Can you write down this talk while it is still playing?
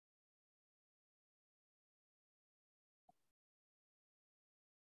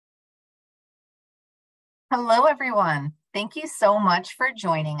Hello, everyone. Thank you so much for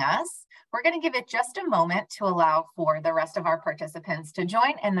joining us. We're going to give it just a moment to allow for the rest of our participants to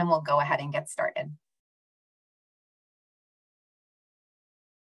join, and then we'll go ahead and get started.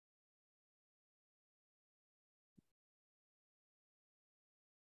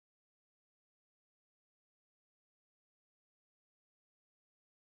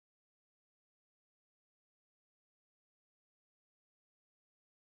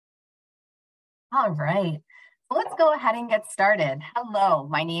 All right. So let's go ahead and get started. Hello,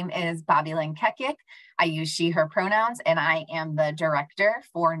 my name is Bobby Lynn Kekik. I use she, her pronouns, and I am the director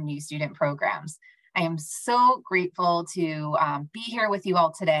for new student programs. I am so grateful to be here with you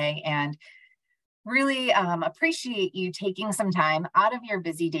all today and really appreciate you taking some time out of your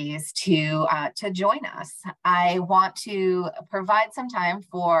busy days to join us. I want to provide some time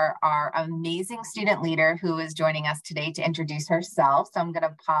for our amazing student leader who is joining us today to introduce herself. So I'm going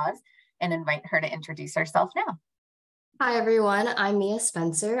to pause and invite her to introduce herself now. Hi, everyone. I'm Mia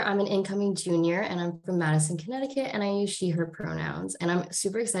Spencer. I'm an incoming junior and I'm from Madison, Connecticut, and I use she, her pronouns. And I'm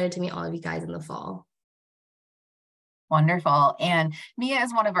super excited to meet all of you guys in the fall. Wonderful. And Mia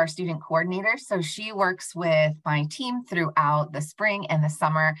is one of our student coordinators. So she works with my team throughout the spring and the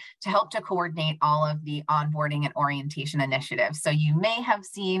summer to help to coordinate all of the onboarding and orientation initiatives. So you may have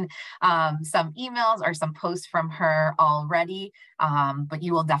seen some emails or some posts from her already, but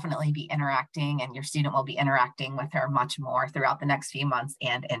you will definitely be interacting and your student will be interacting with her much more throughout the next few months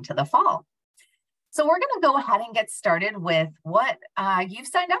and into the fall. So we're going to go ahead and get started with what you've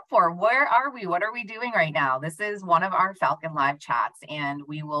signed up for. Where are we? What are we doing right now? This is one of our Falcon Live chats, and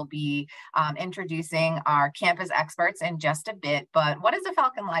we will be introducing our campus experts in just a bit. But what is a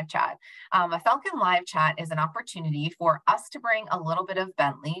Falcon Live chat? A Falcon Live chat is an opportunity for us to bring a little bit of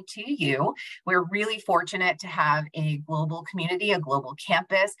Bentley to you. We're really fortunate to have a global community, a global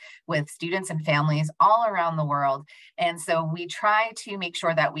campus with students and families all around the world. And so we try to make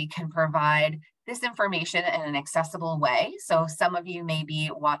sure that we can provide this information in an accessible way. So some of you may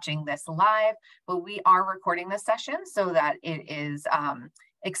be watching this live, but we are recording this session so that it is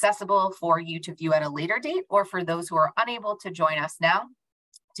accessible for you to view at a later date, or for those who are unable to join us now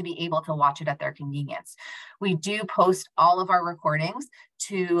to be able to watch it at their convenience. We do post all of our recordings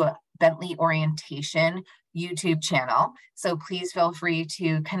to Bentley Orientation YouTube channel. So please feel free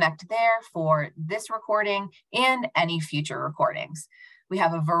to connect there for this recording and any future recordings. We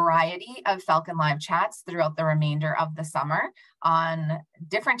have a variety of Falcon Live chats throughout the remainder of the summer on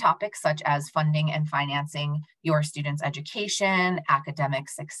different topics such as funding and financing your students' education, academic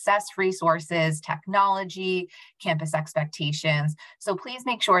success resources, technology, campus expectations. So please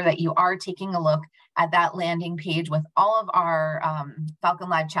make sure that you are taking a look at that landing page with all of our Falcon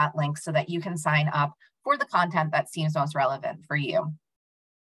Live chat links so that you can sign up for the content that seems most relevant for you.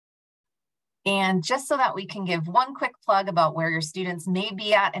 And just so that we can give one quick plug about where your students may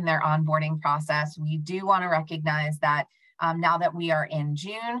be at in their onboarding process, we do want to recognize that now that we are in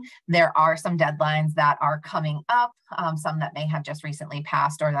June, there are some deadlines that are coming up, some that may have just recently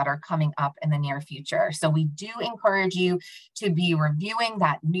passed or that are coming up in the near future. So we do encourage you to be reviewing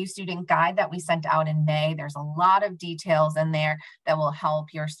that new student guide that we sent out in May. There's a lot of details in there that will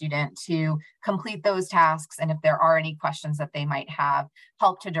help your student to complete those tasks. And if there are any questions that they might have,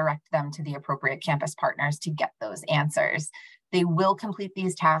 help to direct them to the appropriate campus partners to get those answers. They will complete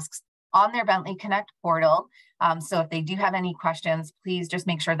these tasks on their Bentley Connect portal. So if they do have any questions, please just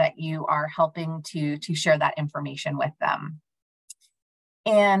make sure that you are helping to share that information with them.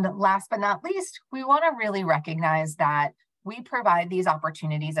 And last but not least, we want to really recognize that we provide these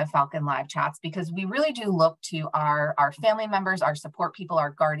opportunities of Falcon Live chats because we really do look to our family members, our support people,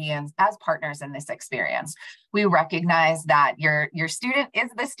 our guardians as partners in this experience. We recognize that your student is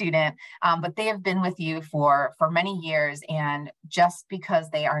the student, but they have been with you for many years. And just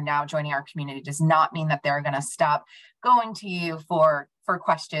because they are now joining our community does not mean that they're going to stop going to you for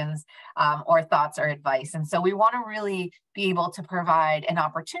questions or thoughts or advice. And so we want to really be able to provide an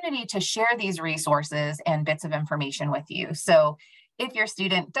opportunity to share these resources and bits of information with you. So if your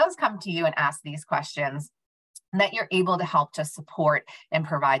student does come to you and ask these questions, that you're able to help to support and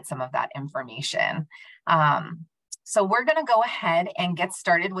provide some of that information. So we're going to go ahead and get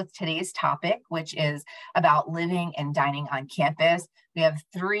started with today's topic, which is about living and dining on campus. We have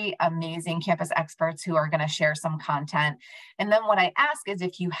three amazing campus experts who are going to share some content. And then what I ask is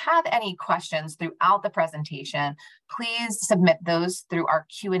if you have any questions throughout the presentation, please submit those through our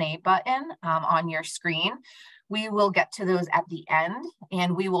Q&A button on your screen. We will get to those at the end,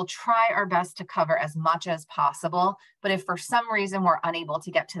 and we will try our best to cover as much as possible. But if for some reason we're unable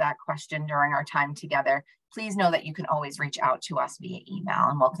to get to that question during our time together, please know that you can always reach out to us via email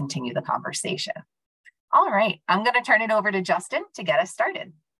and we'll continue the conversation. All right, I'm going to turn it over to Justin to get us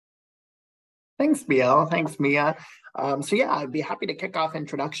started. Thanks, BL. Thanks, Mia. So yeah, I'd be happy to kick off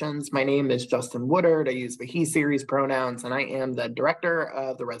introductions. My name is Justin Woodard. I use the he series pronouns, and I am the director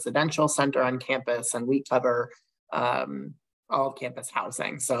of the residential center on campus, and we cover all of campus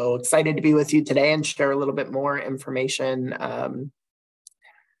housing. So excited to be with you today and share a little bit more information. And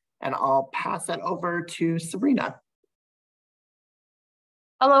I'll pass it over to Sabrina.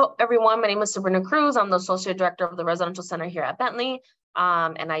 Hello, everyone. My name is Sabrina Cruz. I'm the Associate Director of the Residential Center here at Bentley,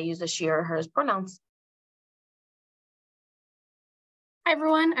 and I use the she, her, hers pronouns. Hi,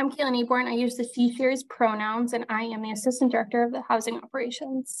 everyone. I'm Kaylin Eborn. I use the she series pronouns, and I am the Assistant Director of the Housing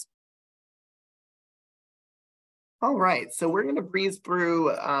Operations. All right, so we're going to breeze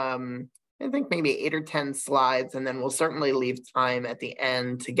through, I think maybe 8 or 10 slides, and then we'll certainly leave time at the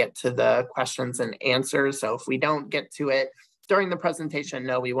end to get to the questions and answers. So if we don't get to it during the presentation,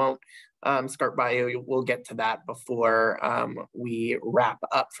 no, we won't skirt by you. We'll get to that before we wrap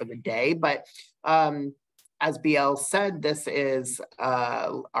up for the day. But as BL said, this is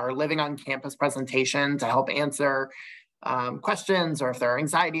our Living on Campus presentation to help answer questions, or if there are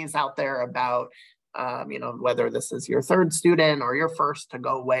anxieties out there about whether this is your third student or your first to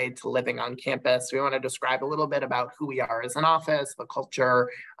go away to living on campus. We want to describe a little bit about who we are as an office, the culture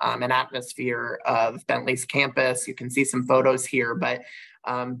and atmosphere of Bentley's campus. You can see some photos here, but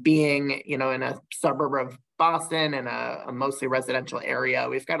being, in a suburb of Boston and a mostly residential area,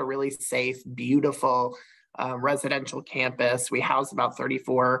 we've got a really safe, beautiful residential campus. We house about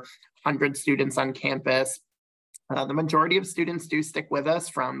 3,400 students on campus. The majority of students do stick with us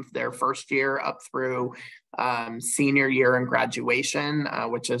from their first year up through senior year and graduation,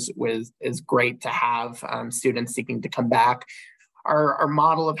 which is great to have students seeking to come back. Our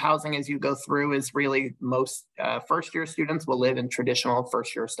model of housing as you go through is really most first year students will live in traditional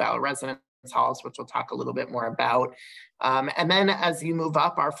first year style residence halls, which we'll talk a little bit more about. And then as you move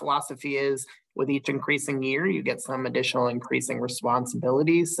up, our philosophy is with each increasing year, you get some additional increasing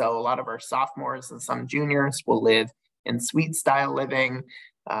responsibilities. So a lot of our sophomores and some juniors will live in suite style living,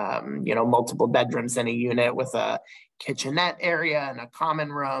 multiple bedrooms in a unit with a kitchenette area and a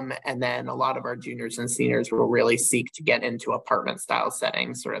common room. And then a lot of our juniors and seniors will really seek to get into apartment style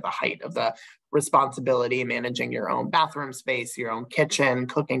settings, sort of the height of the responsibility, managing your own bathroom space, your own kitchen,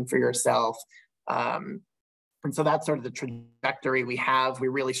 cooking for yourself. And so that's sort of the trajectory we have. We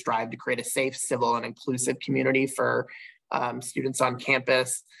really strive to create a safe, civil, and inclusive community for students on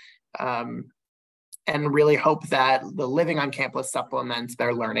campus, and really hope that the living on campus supplements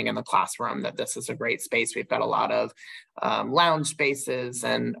their learning in the classroom, that this is a great space. We've got a lot of lounge spaces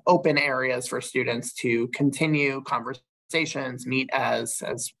and open areas for students to continue conversations, meet as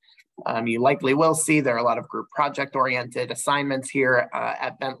you likely will see. There are a lot of group project-oriented assignments here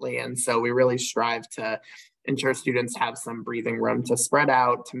at Bentley, and so we really strive to ensure students have some breathing room to spread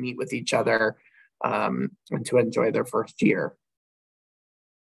out, to meet with each other, and to enjoy their first year.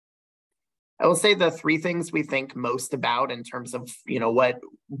 I will say the 3 things we think most about in terms of,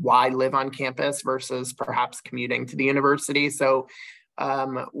 why live on campus versus perhaps commuting to the university. So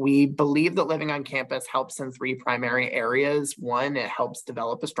we believe that living on campus helps in 3 primary areas. One, it helps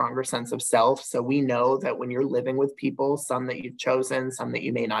develop a stronger sense of self. So we know that when you're living with people, some that you've chosen, some that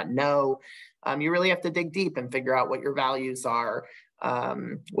you may not know, you really have to dig deep and figure out what your values are,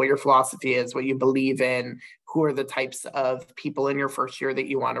 what your philosophy is, what you believe in, who are the types of people in your first year that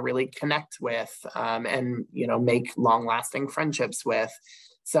you want to really connect with, and make long-lasting friendships with.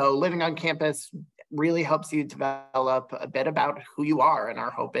 So living on campus really helps you develop a bit about who you are, and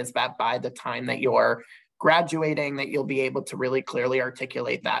our hope is that by the time that you're graduating, that you'll be able to really clearly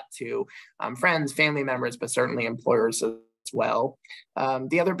articulate that to friends, family members, but certainly employers as well.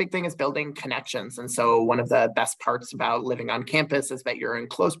 The other big thing is building connections. And so one of the best parts about living on campus is that you're in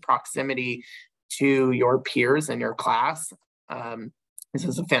close proximity to your peers in your class. This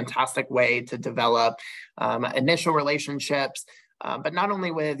is a fantastic way to develop initial relationships, but not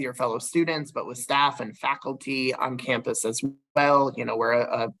only with your fellow students, but with staff and faculty on campus as well. We're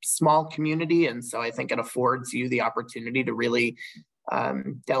a small community, and so I think it affords you the opportunity to really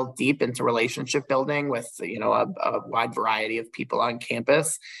delve deep into relationship building with a wide variety of people on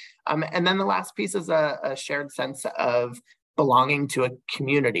campus. And then the last piece is a shared sense of belonging to a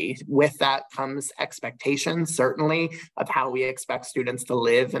community. With that comes expectations, certainly, of how we expect students to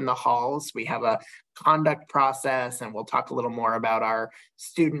live in the halls. We have a conduct process, and we'll talk a little more about our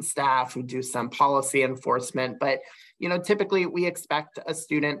student staff who do some policy enforcement. But typically we expect a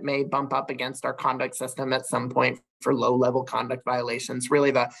student may bump up against our conduct system at some point for low-level conduct violations.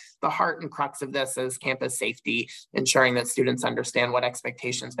 Really the heart and crux of this is campus safety, ensuring that students understand what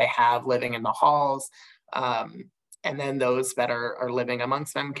expectations they have living in the halls, And then those that are living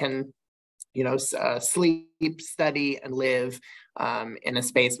amongst them can, sleep, study, and live in a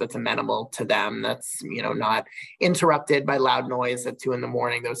space that's amenable to them, that's, not interrupted by loud noise at 2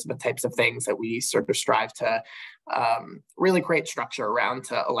 a.m. Those are the types of things that we sort of strive to really create structure around,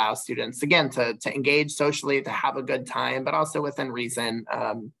 to allow students, again, to engage socially, to have a good time, but also within reason,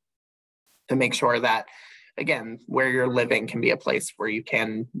 to make sure that, again, where you're living can be a place where you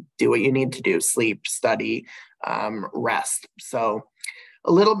can do what you need to do: sleep, study, rest. So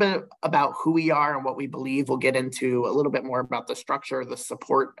a little bit about who we are and what we believe. We'll get into a little bit more about the structure, the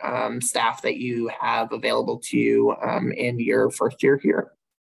support staff that you have available to you in your first year here.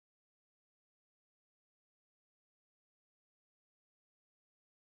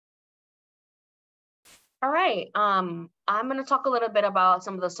 All right, I'm going to talk a little bit about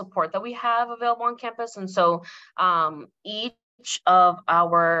some of the support that we have available on campus. And so each of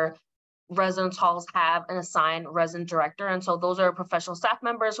our residence halls have an assigned resident director. And so those are professional staff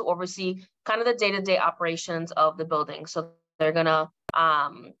members who oversee kind of the day-to-day operations of the building. So they're gonna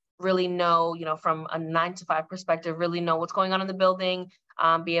really know, from a 9-to-5 perspective, really know what's going on in the building,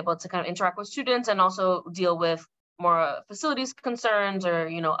 be able to kind of interact with students, and also deal with more facilities concerns or,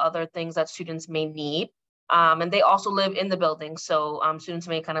 other things that students may need. And they also live in the building. So students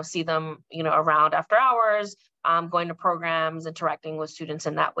may kind of see them, around after hours, going to programs, interacting with students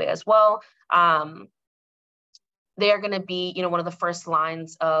in that way as well. They are going to be, one of the first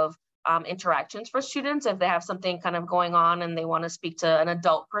lines of interactions for students if they have something kind of going on and they want to speak to an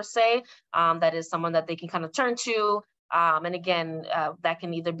adult per se. That is someone that they can kind of turn to. And again, that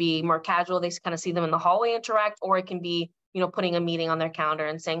can either be more casual, they kind of see them in the hallway interact, or it can be, putting a meeting on their calendar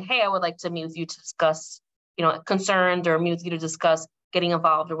and saying, hey, I would like to meet with you to discuss, concerns, or meet with you to discuss getting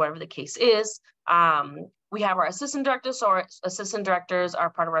involved, or whatever the case is. We have our assistant directors. So our assistant directors are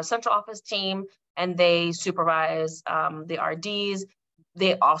part of our central office team, and they supervise the RDs.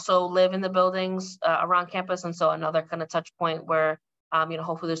 They also live in the buildings around campus. And so another kind of touch point where,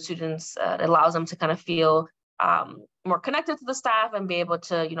 hopefully the students, it allows them to kind of feel more connected to the staff and be able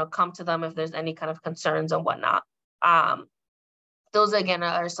to, come to them if there's any kind of concerns and whatnot. Those, again,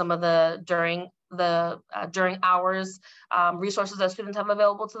 are some of the during hours resources that students have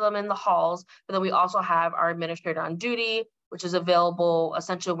available to them in the halls. But then we also have our administrator on duty, which is available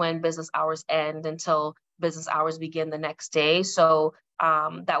essentially when business hours end until business hours begin the next day. So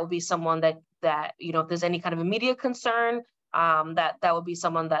that would be someone that if there's any kind of immediate concern, that would be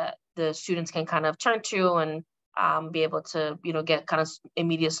someone that the students can kind of turn to and be able to get kind of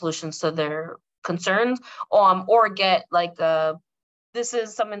immediate solutions to their concerns, or get like this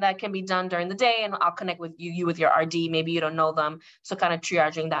is something that can be done during the day, and I'll connect with you with your RD. Maybe you don't know them. So kind of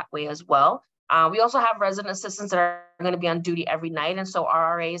triaging that way as well. We also have resident assistants that are going to be on duty every night. And so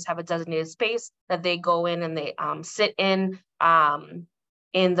our RAs have a designated space that they go in and they sit in.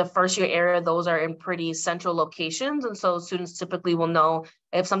 In the first year area, those are in pretty central locations. And so students typically will know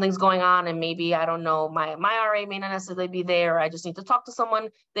if something's going on, and maybe, I don't know, my RA may not necessarily be there, or I just need to talk to someone.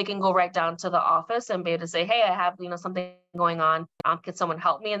 They can go right down to the office and be able to say, hey, I have, something going on. Can someone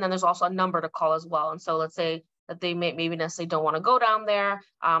help me? And then there's also a number to call as well. And so let's say that they maybe necessarily don't want to go down there.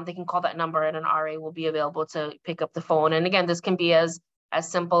 They can call that number, and an RA will be available to pick up the phone. And again, this can be as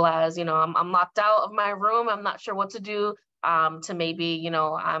simple as, I'm locked out of my room, I'm not sure what to do, to maybe,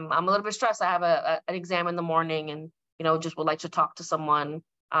 I'm a little bit stressed, I have an exam in the morning, and just would like to talk to someone.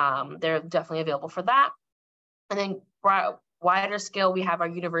 They're definitely available for that. And then wider scale, we have our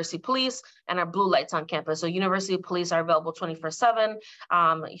university police and our blue lights on campus. So university police are available 24/7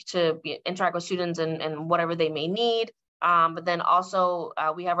 to interact with students and whatever they may need. But then also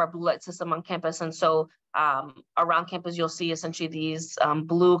we have our blue light system on campus. And so around campus, you'll see essentially these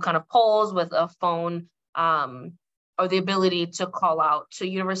blue kind of poles with a phone or the ability to call out to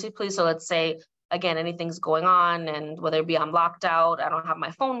university police. So let's say, again, anything's going on, and whether it be I'm locked out, I don't have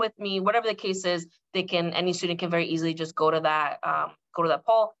my phone with me, whatever the case is, any student can very easily just go to that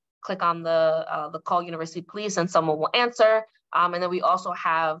poll, click on the call university police, and someone will answer. And then we also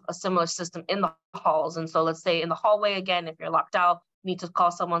have a similar system in the halls. And so let's say in the hallway, again, if you're locked out, you need to call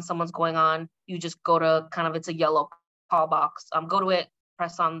someone's going on, you just go to it's a yellow call box, go to it,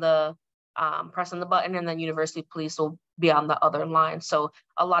 press on the button, and then university police will be on the other line. So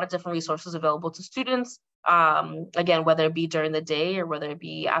a lot of different resources available to students, again, whether it be during the day or whether it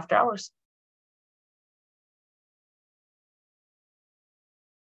be after hours.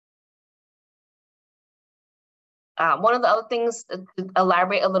 One of the other things to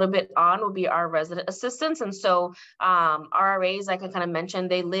elaborate a little bit on would be our resident assistants. And so RRAs, like I kind of mentioned,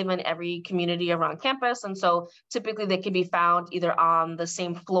 they live in every community around campus. And so typically they can be found either on the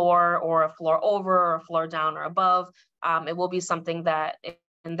same floor or a floor over or a floor down or above. It will be something that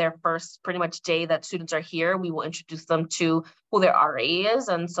in their first pretty much day that students are here, we will introduce them to who their RA is,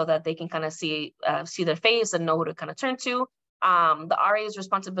 and so that they can kind of see their face and know who to kind of turn to. The RA's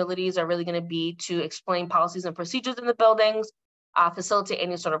responsibilities are really going to be to explain policies and procedures in the buildings, facilitate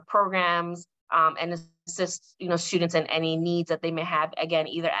any sort of programs, and assist students in any needs that they may have, again,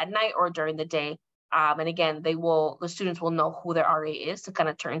 either at night or during the day. And again, the students will know who their RA is to kind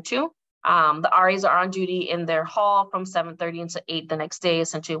of turn to. The RAs are on duty in their hall from 7:30 until 8 the next day,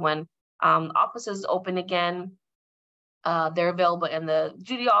 essentially when offices open again. They're available in the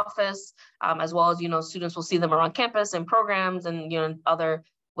duty office, as well as, students will see them around campus and programs and, other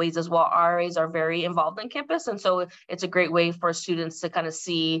ways as well. RAs are very involved in campus. And so it's a great way for students to kind of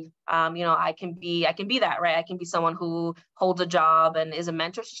see, I can be that, right? I can be someone who holds a job and is a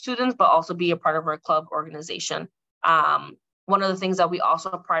mentor to students, but also be a part of our club organization. One of the things that we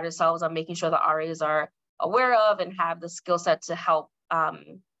also pride ourselves on making sure the RAs are aware of and have the skill set to help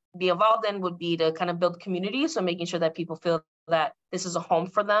be involved in would be to kind of build community. So making sure that people feel that this is a home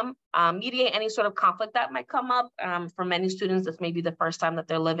for them, mediate any sort of conflict that might come up. For many students, this may be the first time that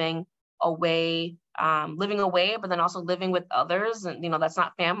they're living away, but then also living with others, and that's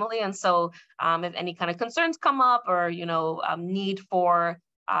not family. And so if any kind of concerns come up or need for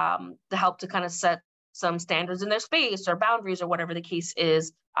the help to kind of set some standards in their space or boundaries or whatever the case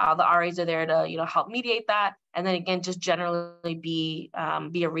is, the RAs are there to help mediate that, and then again just generally be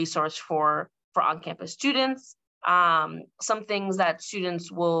a resource for on-campus students. Some things that students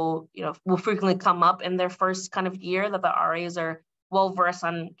will frequently come up in their first kind of year that the RAs are well versed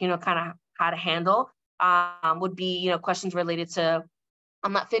on kind of how to handle would be questions related to,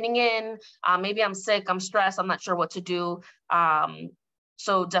 I'm not fitting in, maybe I'm sick, I'm stressed, I'm not sure what to do.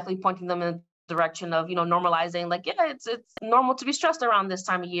 So definitely pointing them in direction of normalizing, like, yeah, it's normal to be stressed around this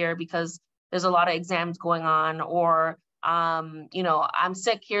time of year because there's a lot of exams going on, or I'm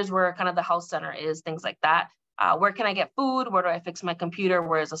sick, here's where kind of the health center is, things like that. Where can I get food? Where do I fix my computer?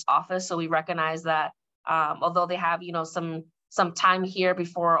 Where is this office? So we recognize that although they have some time here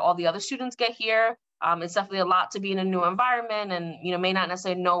before all the other students get here, it's definitely a lot to be in a new environment and may not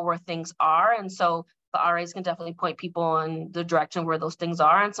necessarily know where things are. And so the RAs can definitely point people in the direction where those things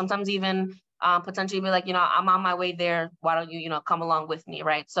are, and sometimes even potentially be like, I'm on my way there. Why don't you, come along with me,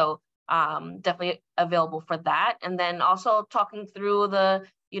 right? So definitely available for that. And then also talking through the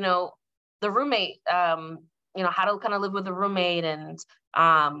roommate, how to kind of live with a roommate, and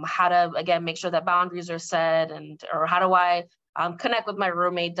how to, again, make sure that boundaries are set, or how do I connect with my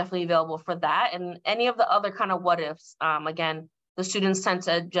roommate, definitely available for that. And any of the other kind of what ifs, again, the students tend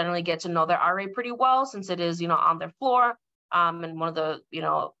to generally get to know their RA pretty well since it is, on their floor. And one of the,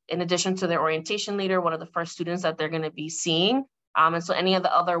 in addition to their orientation leader, one of the first students that they're going to be seeing. And so any of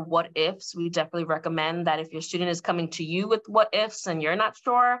the other what ifs, we definitely recommend that if your student is coming to you with what ifs and you're not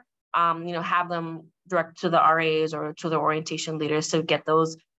sure, have them direct to the RAs or to the orientation leaders to get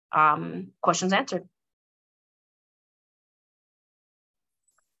those questions answered.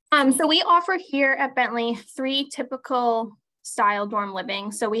 So we offer here at Bentley 3 typical style dorm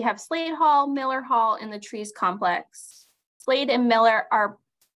living. So we have Slade Hall, Miller Hall, and the Trees Complex. Slade and Miller are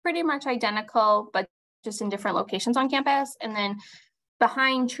pretty much identical, but just in different locations on campus. And then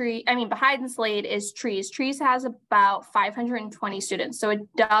behind Slade is Trees. Trees has about 520 students. So it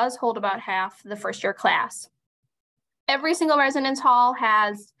does hold about half the first year class. Every single residence hall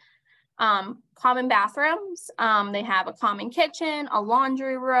has common bathrooms. They have a common kitchen, a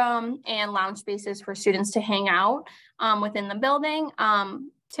laundry room, and lounge spaces for students to hang out within the building.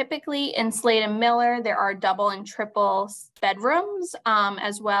 Typically in Slade and Miller, there are double and triple bedrooms,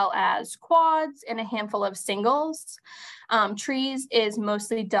 as well as quads and a handful of singles. Trees is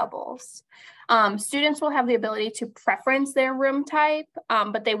mostly doubles. Students will have the ability to preference their room type,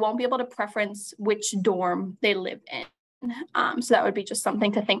 but they won't be able to preference which dorm they live in. So that would be just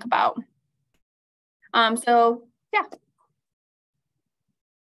something to think about. So yeah.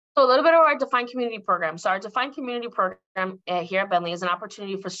 So a little bit of our Defined Community Program. So our Defined Community Program here at Bentley is an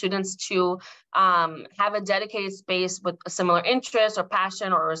opportunity for students to have a dedicated space with a similar interest or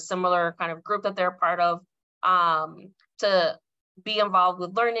passion or a similar kind of group that they're a part of, to be involved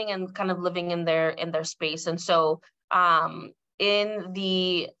with learning and kind of living in their space. And so in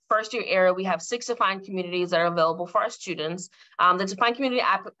the first year era, we have 6 defined communities that are available for our students. The Defined Community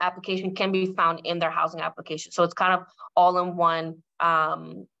application can be found in their housing application. So it's kind of all in one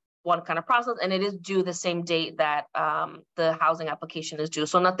one kind of process, and it is due the same date that the housing application is due.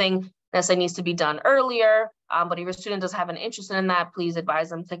 So nothing necessarily needs to be done earlier, but if your student does have an interest in that, please advise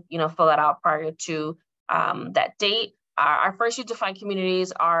them to, you know, fill that out prior to that date. Our first year defined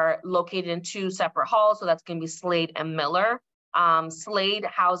communities are located in 2 separate halls, so that's going to be Slade and Miller. Slade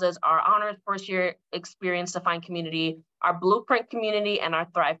houses our honors first year experience defined community, our blueprint community, and our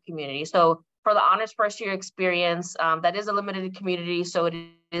Thrive community. So for the honors first year experience, that is a limited community, so it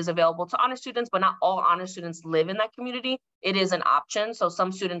is available to honor students, but not all honor students live in that community. It is an option. So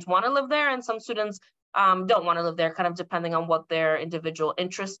some students want to live there and some students don't want to live there, kind of depending on what their individual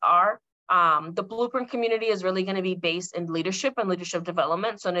interests are. The blueprint community is really going to be based in leadership and leadership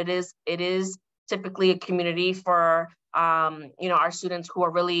development. So it is typically a community for you know, our students who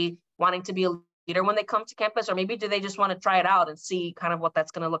are really wanting to be a leader when they come to campus, or maybe do they just want to try it out and see kind of what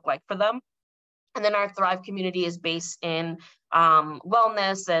that's going to look like for them. And then our Thrive community is based in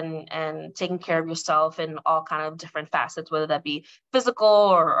wellness and taking care of yourself in all kind of different facets, whether that be physical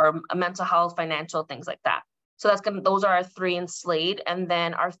or mental health, financial, things like that. So those are our 3 in Slade. And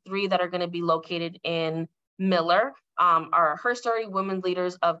then our 3 that are going to be located in Miller are Her Story Women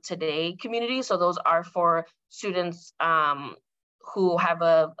Leaders of Today community. So those are for students who have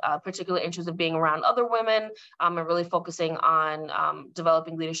a particular interest in being around other women and really focusing on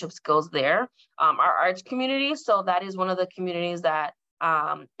developing leadership skills there. Our arts community, so that is one of the communities that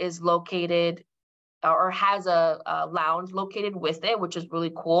is located or has a lounge located with it, which is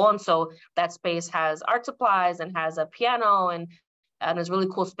really cool. And so that space has art supplies and has a piano and is a really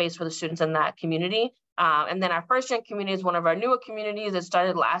cool space for the students in that community. And then our first gen community is one of our newer communities. It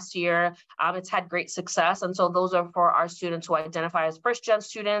started last year. It's had great success. And so those are for our students who identify as first gen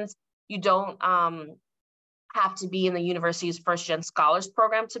students. You don't have to be in the university's first gen scholars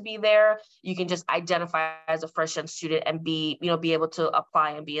program to be there. You can just identify as a first gen student and be able to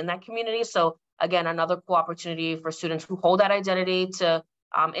apply and be in that community. So again, another cool opportunity for students who hold that identity to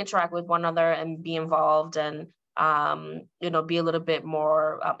interact with one another and be involved and be a little bit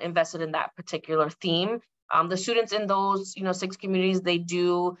more invested in that particular theme. The students in those 6 communities, they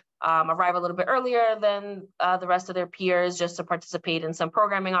do arrive a little bit earlier than the rest of their peers just to participate in some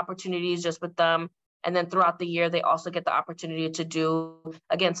programming opportunities just with them. And then throughout the year, they also get the opportunity to do,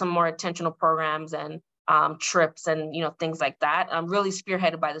 again, some more intentional programs and trips and things like that, really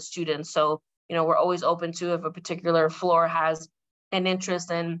spearheaded by the students. So we're always open to, if a particular floor has an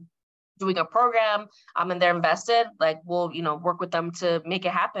interest in doing a program and they're invested, like we'll work with them to make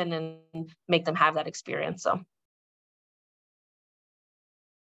it happen and make them have that experience. So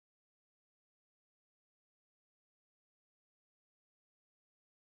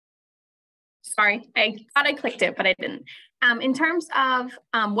sorry, I thought I clicked it, but I didn't. In terms of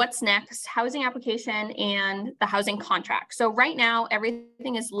what's next, housing application and the housing contract. So right now,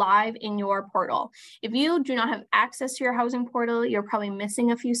 everything is live in your portal. If you do not have access to your housing portal, you're probably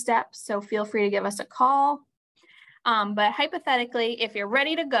missing a few steps. So feel free to give us a call. But hypothetically, if you're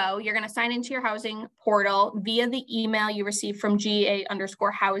ready to go, you're going to sign into your housing portal via the email you received from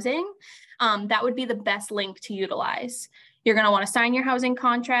GA_housing. That would be the best link to utilize. You're going to want to sign your housing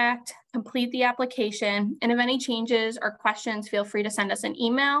contract, complete the application, and if any changes or questions, feel free to send us an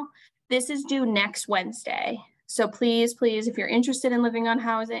email. This is due next Wednesday. So please, if you're interested in living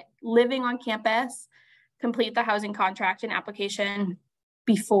on campus, complete the housing contract and application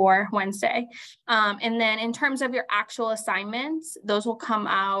before Wednesday. And then in terms of your actual assignments, those will come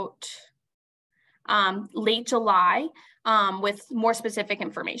out late July with more specific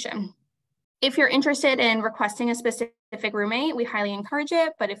information. If you're interested in requesting a specific roommate, we highly encourage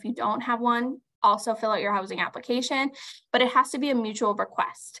it. But if you don't have one, also fill out your housing application, but it has to be a mutual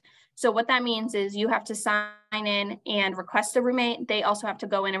request. So what that means is you have to sign in and request a roommate. They also have to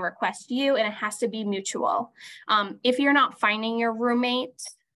go in and request you, and it has to be mutual. If you're not finding your roommate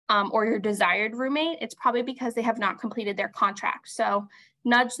or your desired roommate, it's probably because they have not completed their contract. So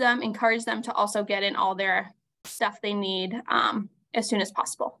nudge them, encourage them to also get in all their stuff they need as soon as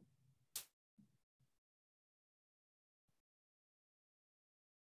possible.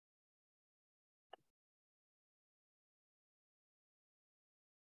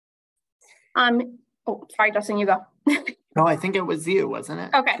 Oh, sorry, Justin, you go. No, I think it was you, wasn't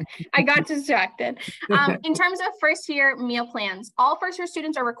it? Okay, I got distracted. In terms of first year meal plans, all first year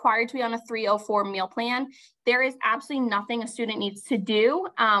students are required to be on a 304 meal plan. There is absolutely nothing a student needs to do.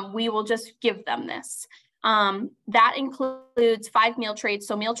 We will just give them this. That includes 5 meal trades.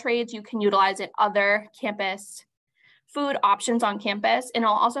 So meal trades you can utilize at other campus food options on campus, and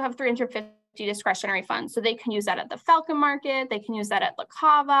it'll also have 350 discretionary funds. So they can use that at the Falcon market, they can use that at La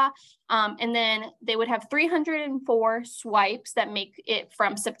Cava, and then they would have 304 swipes that make it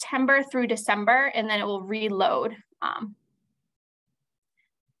from September through December, and then it will reload.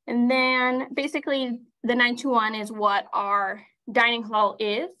 And then basically the 921 is what our dining hall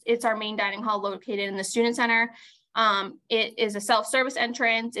is. It's our main dining hall located in the Student Center. It is a self-service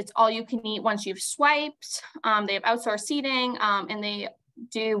entrance. It's all you can eat once you've swiped. They have outdoor seating, and they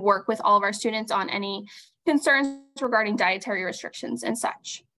do work with all of our students on any concerns regarding dietary restrictions and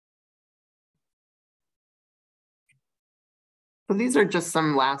such. So these are just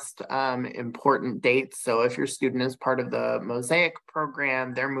some last important dates. So if your student is part of the Mosaic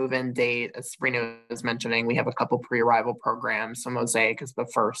program, their move-in date, as Sabrina was mentioning, we have a couple pre-arrival programs. So Mosaic is the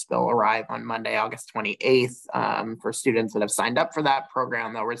first. They'll arrive on Monday, August 28th. For students that have signed up for that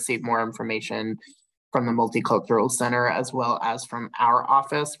program, they'll receive more information from the Multicultural Center as well as from our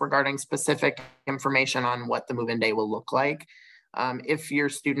office regarding specific information on what the move-in day will look like. If your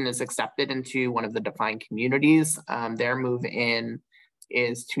student is accepted into one of the defined communities, their move-in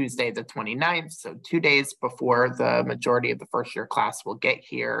is Tuesday the 29th, so 2 days before the majority of the first year class will get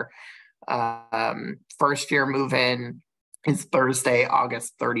here. First year move-in is Thursday,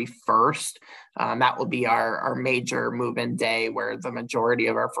 August 31st. That will be our major move-in day where the majority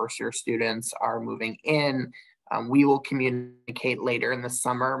of our first year students are moving in. We will communicate later in the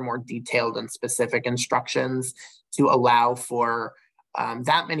summer more detailed and specific instructions to allow for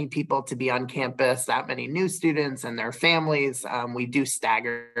that many people to be on campus, that many new students and their families. We do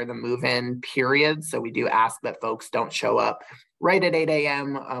stagger the move-in period. So we do ask that folks don't show up right at 8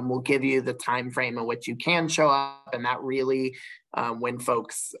 a.m. We'll give you the time frame in which you can show up. And that really, when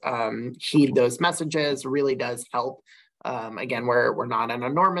folks heed those messages, really does help. Again, we're not an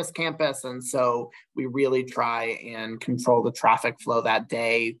enormous campus, and so we really try and control the traffic flow that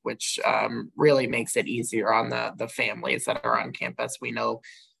day, which really makes it easier on the families that are on campus. We know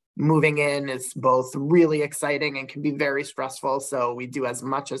moving in is both really exciting and can be very stressful, so we do as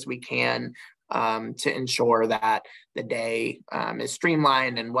much as we can to ensure that the day is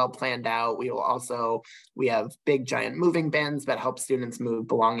streamlined and well planned out. We have big giant moving bins that help students move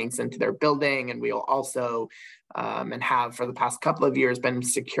belongings into their building, and we will also and have for the past couple of years been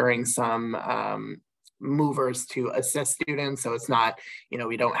securing some movers to assist students. So it's not,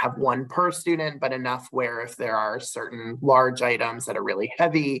 we don't have one per student, but enough where if there are certain large items that are really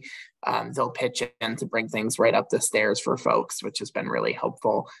heavy, they'll pitch in to bring things right up the stairs for folks, which has been really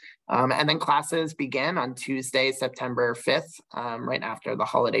helpful. And then classes begin on Tuesday, September 5th, right after the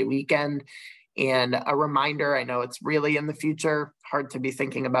holiday weekend. And a reminder, I know it's really in the future, hard to be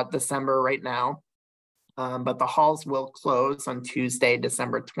thinking about December right now. But the halls will close on Tuesday,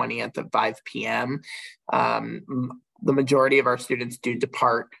 December 20th at 5 p.m. The majority of our students do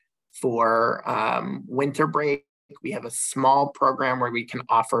depart for winter break. We have a small program where we can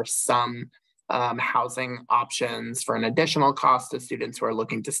offer some housing options for an additional cost to students who are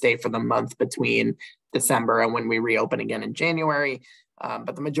looking to stay for the month between December and when we reopen again in January.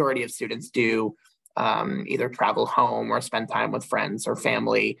 But the majority of students do either travel home or spend time with friends or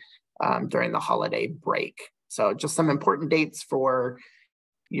family during the holiday break. So just some important dates for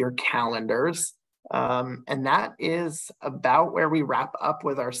your calendars. And that is about where we wrap up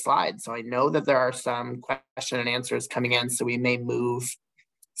with our slides. So I know that there are some question and answers coming in, so we may move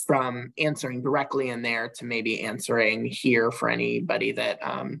from answering directly in there to maybe answering here for anybody that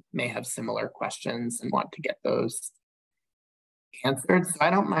may have similar questions and want to get those answered. So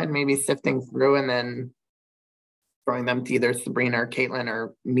I don't mind maybe sifting through and then throwing them to either Sabrina or Caitlin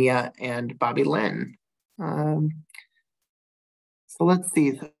or Mia and Bobby Lynn. So let's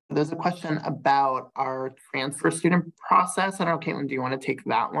see. There's a question about our transfer student process. I don't know, Caitlin, do you want to take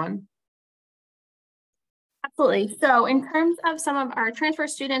that one? Absolutely. So in terms of some of our transfer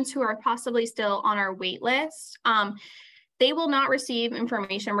students who are possibly still on our wait list, they will not receive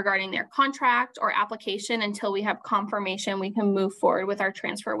information regarding their contract or application until we have confirmation we can move forward with our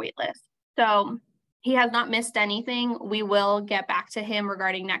transfer wait list. So he has not missed anything. We will get back to him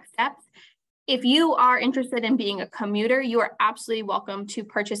regarding next steps. If you are interested in being a commuter, you are absolutely welcome to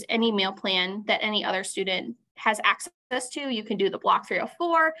purchase any meal plan that any other student has access to. You can do the Block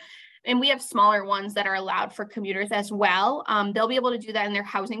 304, and we have smaller ones that are allowed for commuters as well. They'll be able to do that in their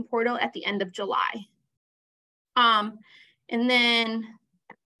housing portal at the end of July. And then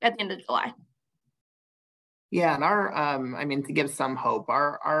at the end of July. Yeah, and our, I mean, to give some hope,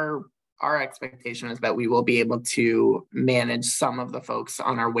 our expectation is that we will be able to manage some of the folks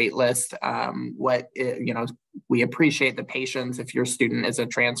on our wait list. We appreciate the patience if your student is a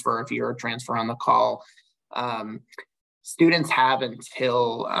transfer, if you're a transfer on the call. students have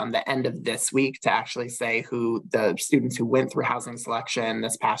until the end of this week to actually say who the students who went through housing selection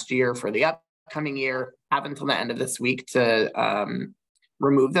this past year for the upcoming year have until the end of this week to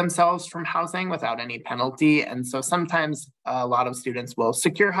remove themselves from housing without any penalty. And so sometimes a lot of students will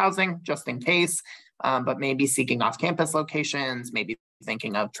secure housing just in case, but maybe seeking off-campus locations, maybe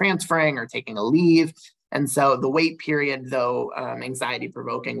thinking of transferring or taking a leave. And so the wait period, though anxiety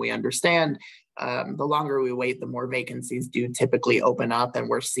provoking, we understand, the longer we wait, the more vacancies do typically open up. And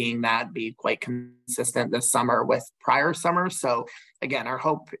we're seeing that be quite consistent this summer with prior summers. So again, our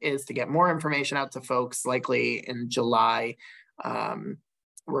hope is to get more information out to folks likely in July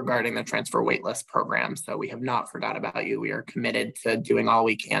regarding the transfer waitlist program. So we have not forgot about you. We are committed to doing all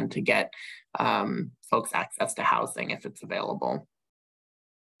we can to get folks access to housing if it's available.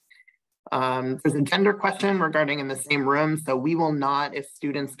 There's a gender question regarding in the same room. So we will not, if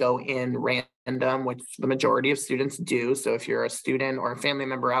students go in random, which the majority of students do. So if you're a student or a family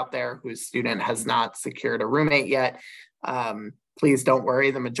member out there whose student has not secured a roommate yet, please don't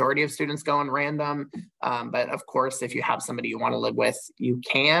worry, the majority of students go in random. But of course, if you have somebody you want to live with, you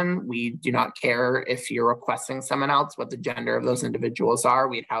can. We do not care if you're requesting someone else, what the gender of those individuals are.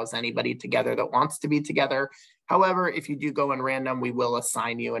 We'd house anybody together that wants to be together. However, if you do go in random, we will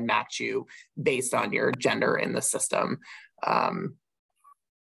assign you and match you based on your gender in the system.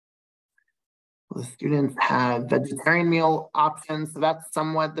 The students have vegetarian meal options. So that's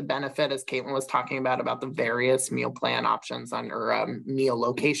somewhat the benefit, as Caitlin was talking about the various meal plan options on or meal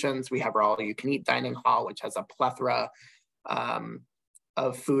locations. We have our all-you-can-eat dining hall, which has a plethora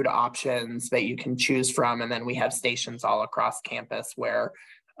of food options that you can choose from. And then we have stations all across campus where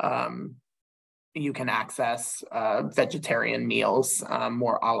you can access vegetarian meals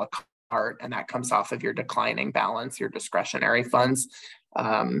more a la carte, and that comes off of your declining balance, your discretionary funds.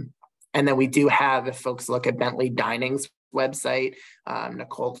 And then we do have, if folks look at Bentley Dining's website,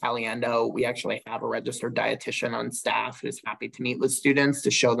 Nicole Caliendo, we actually have a registered dietitian on staff who's happy to meet with students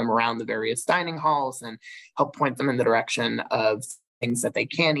to show them around the various dining halls and help point them in the direction of things that they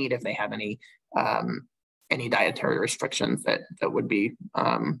can eat if they have any dietary restrictions that would be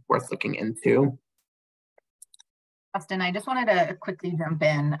worth looking into. Justin, I just wanted to quickly jump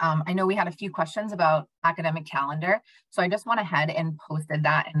in. I know we had a few questions about academic calendar, so I just went ahead and posted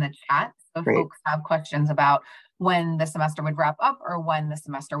that in the chat. So if folks have questions about when the semester would wrap up or when the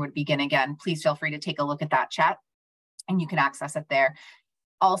semester would begin again, please feel free to take a look at that chat and you can access it there.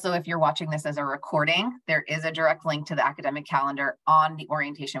 Also, if you're watching this as a recording, there is a direct link to the academic calendar on the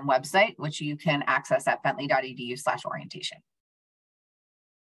orientation website, which you can access at bentley.edu/orientation.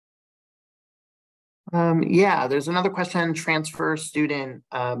 Yeah, there's another question, transfer student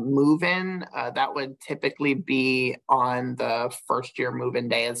move-in. That would typically be on the first year move-in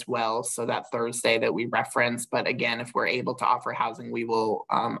day as well. So that Thursday that we reference, but again, if we're able to offer housing, we will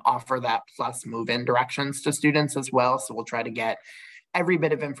offer that plus move-in directions to students as well. So we'll try to get every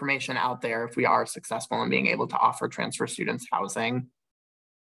bit of information out there if we are successful in being able to offer transfer students housing.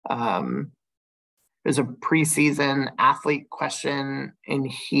 There's a preseason athlete question in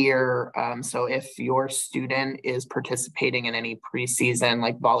here. So if your student is participating in any preseason,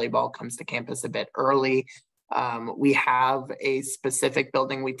 like volleyball comes to campus a bit early, we have a specific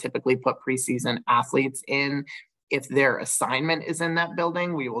building we typically put preseason athletes in. If their assignment is in that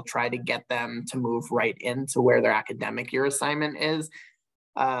building, we will try to get them to move right into where their academic year assignment is.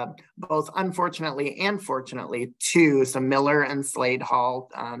 Both unfortunately and fortunately, too, so Miller and Slade Hall,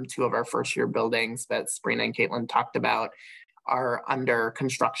 two of our first year buildings that Sabrina and Caitlin talked about, are under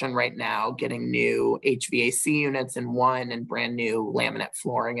construction right now, getting new HVAC units in one and brand new laminate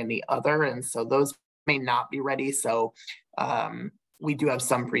flooring in the other. And so those may not be ready. So we do have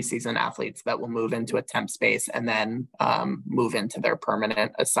some preseason athletes that will move into a temp space and then move into their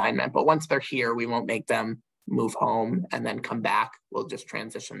permanent assignment. But once they're here, we won't make them move home and then come back. We'll just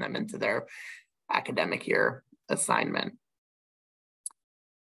transition them into their academic year assignment.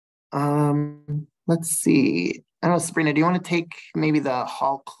 Let's see. I don't know, Sabrina, do you want to take maybe the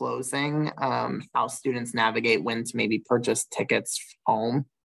hall closing, how students navigate when to maybe purchase tickets home?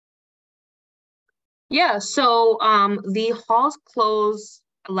 Yeah, so the halls close,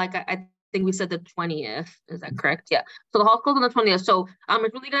 like I think we said the 20th, is that correct? Yeah, so the halls close on the 20th. So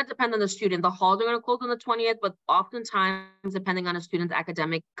it's really gonna depend on the student. The halls are gonna close on the 20th, but oftentimes, depending on a student's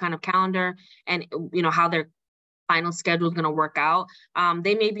academic kind of calendar and how their final schedule is gonna work out,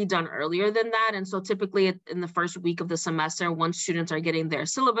 they may be done earlier than that. And so typically in the first week of the semester, once students are getting their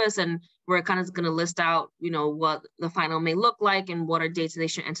syllabus and we're kind of gonna list out, what the final may look like and what are dates they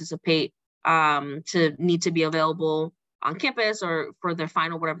should anticipate to need to be available on campus or for their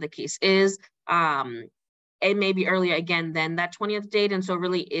final, whatever the case is. it may be earlier again than that 20th date. And so it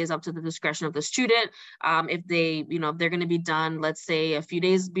really is up to the discretion of the student. If they, if they're going to be done, let's say a few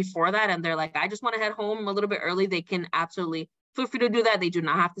days before that, and they're like, I just want to head home a little bit early, they can absolutely feel free to do that. They do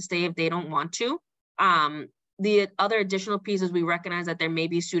not have to stay if they don't want to. The other additional piece is we recognize that there may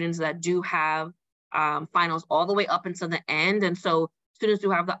be students that do have finals all the way up until the end. And so students do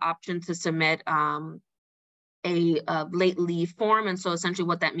have the option to submit a late leave form. And so essentially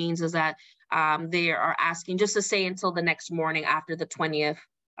what that means is that they are asking just to stay until the next morning after the 20th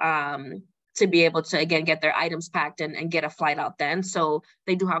to be able to, again, get their items packed and get a flight out then. So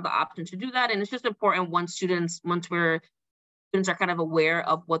they do have the option to do that. And it's just important once students are kind of aware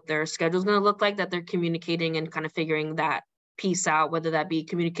of what their schedule is going to look like, that they're communicating and kind of figuring that piece out, whether that be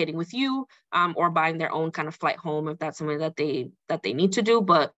communicating with you or buying their own kind of flight home if that's something that they need to do.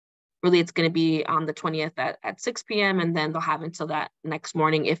 But really, it's going to be on the 20th at 6 p.m. and then they'll have until that next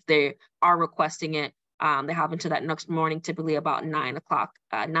morning if they are requesting it. They have until that next morning, typically about 9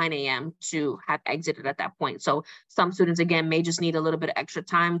 a.m. to have exited at that point. So some students, again, may just need a little bit of extra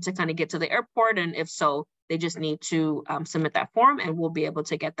time to kind of get to the airport. And if so, they just need to submit that form and we'll be able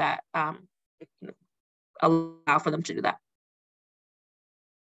to get that, allow for them to do that.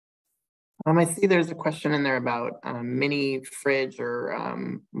 I see there's a question in there about mini fridge or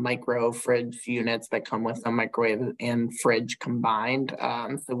micro fridge units that come with a microwave and fridge combined.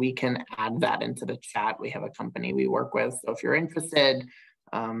 So we can add that into the chat. We have a company we work with. So if you're interested,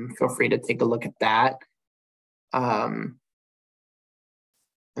 feel free to take a look at that. And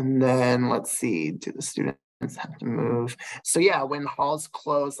then let's see, do the students have to move? So yeah, when halls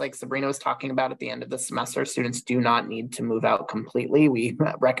close, like Sabrina was talking about at the end of the semester, students do not need to move out completely. We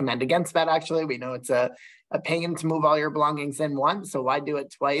recommend against that, actually. We know it's a pain to move all your belongings in once, so why do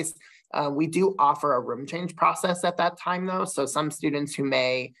it twice? We do offer a room change process at that time though. So some students who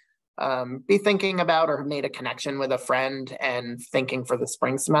may be thinking about or have made a connection with a friend and thinking for the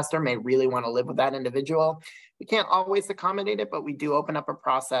spring semester may really want to live with that individual. We can't always accommodate it, but we do open up a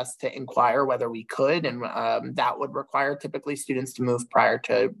process to inquire whether we could, and that would require typically students to move prior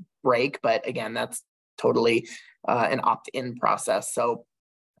to break. But again, that's totally an opt-in process. So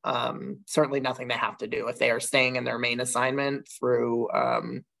certainly nothing they have to do. If they are staying in their main assignment through,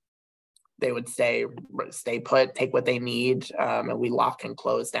 they would stay put, take what they need, and we lock and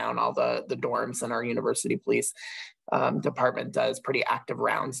close down all the dorms, and our university police department does pretty active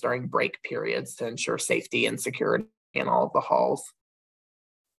rounds during break periods to ensure safety and security in all of the halls.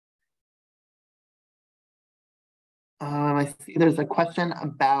 I see there's a question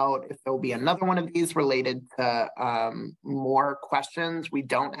about if there'll be another one of these related to more questions. We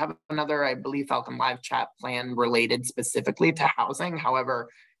don't have another, I believe, Falcon Live chat plan related specifically to housing. However,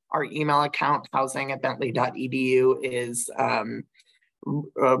 our email account, housing@bentley.edu, is a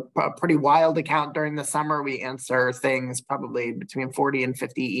pretty wild account during the summer. We answer things probably between 40 and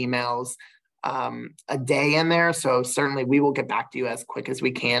 50 emails a day in there. So certainly we will get back to you as quick as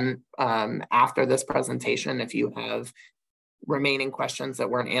we can after this presentation. If you have remaining questions that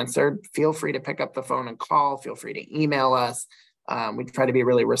weren't answered, feel free to pick up the phone and call. Feel free to email us. We try to be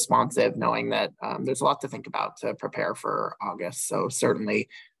really responsive, knowing that there's a lot to think about to prepare for August. So certainly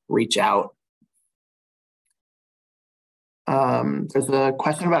reach out. There's a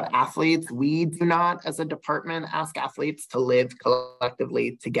question about athletes. We do not, as a department, ask athletes to live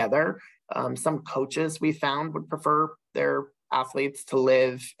collectively together. Some coaches we found would prefer their athletes to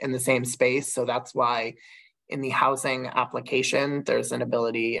live in the same space. So that's why in the housing application, there's an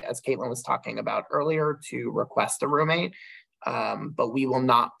ability, as Caitlin was talking about earlier, to request a roommate. But we will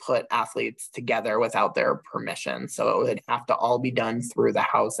not put athletes together without their permission. So it would have to all be done through the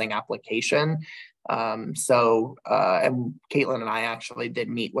housing application. And Caitlin and I actually did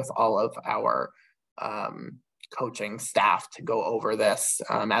meet with all of our coaching staff to go over this.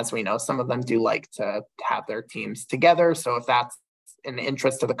 As we know, some of them do like to have their teams together. So if that's an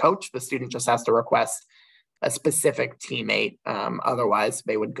interest to the coach, the student just has to request a specific teammate. Otherwise,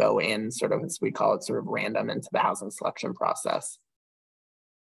 they would go in sort of, as we call it, sort of random into the housing selection process.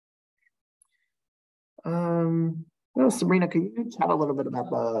 Well, Sabrina, could you chat a little bit about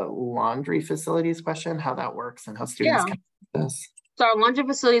the laundry facilities question, how that works and how students can do this? So our laundry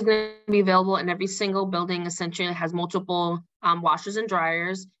facility is going to be available in every single building. Essentially, it has multiple washers and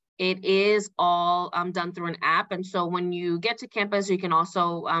dryers. It is all done through an app. And so when you get to campus, you can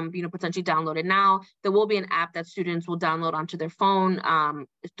also, potentially download it now. There will be an app that students will download onto their phone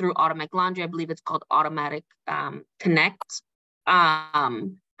through Automatic Laundry. I believe it's called Automatic Connect.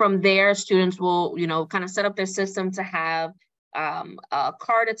 From there, students will, kind of set up their system to have a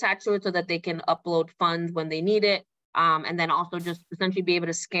card attached to it so that they can upload funds when they need it. And then also just essentially be able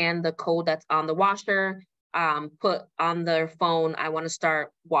to scan the code that's on the washer put on their phone, I want to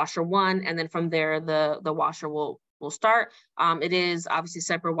start washer 1, and then from there the washer will start. It is obviously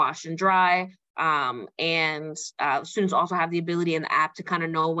separate wash and dry. And students also have the ability in the app to kind of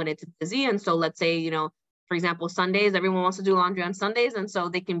know when it's busy. And so let's say, for example, Sundays, everyone wants to do laundry on Sundays. And so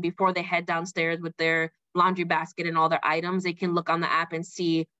they can, before they head downstairs with their laundry basket and all their items, they can look on the app and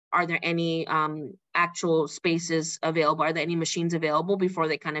see, are there any actual spaces available? Are there any machines available before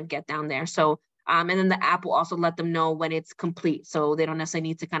they kind of get down there? So, and then the app will also let them know when it's complete. So they don't necessarily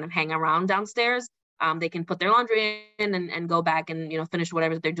need to kind of hang around downstairs. They can put their laundry in and go back and, finish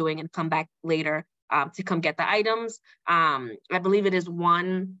whatever they're doing and come back later to come get the items. I believe it is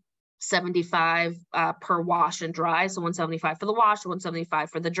 $175 per wash and dry. So $175 for the wash, $175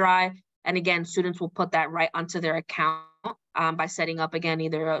 for the dry. And again, students will put that right onto their account by setting up, again,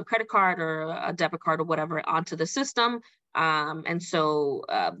 either a credit card or a debit card or whatever onto the system. And so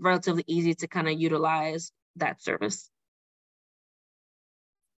relatively easy to kind of utilize that service.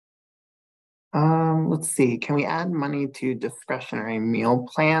 Let's see, can we add money to discretionary meal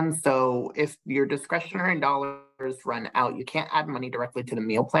plans? So if your discretionary dollars run out, you can't add money directly to the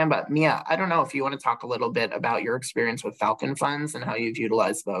meal plan. But Mia, I don't know if you want to talk a little bit about your experience with Falcon funds and how you've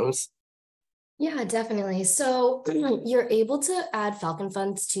utilized those. Yeah, definitely. So you're able to add Falcon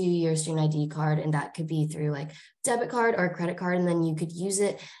funds to your student ID card, and that could be through like debit card or credit card. And then you could use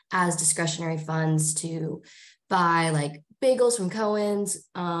it as discretionary funds to buy like bagels from Cohen's,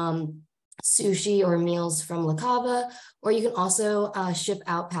 sushi or meals from La Cava, or you can also ship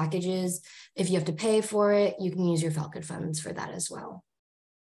out packages. If you have to pay for it, you can use your Falcon funds for that as well.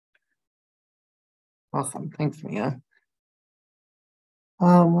 Awesome, thanks, Mia.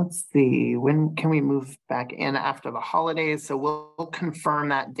 Let's see, when can we move back in after the holidays? So we'll confirm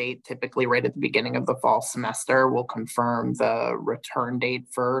that date typically right at the beginning of the fall semester. We'll confirm the return date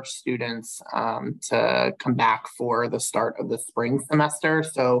for students to come back for the start of the spring semester.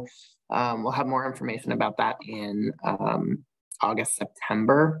 So we'll have more information about that in August,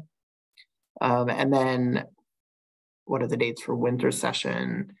 September. And then what are the dates for winter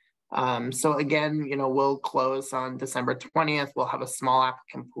session? So again, we'll close on December 20th. We'll have a small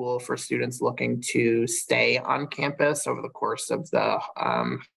applicant pool for students looking to stay on campus over the course of the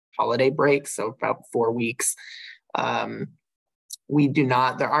holiday break, so about 4 weeks. There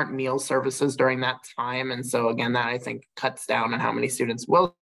aren't meal services during that time. And so again, that I think cuts down on how many students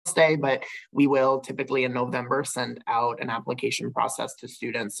will stay, but we will typically in November send out an application process to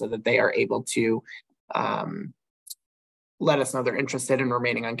students so that they are able to let us know they're interested in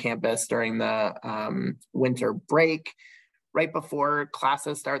remaining on campus during the winter break. Right before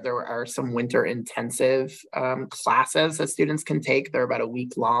classes start, there are some winter intensive classes that students can take. They're about a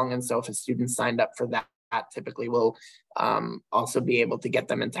week long. And so if a student signed up for that, typically we'll also be able to get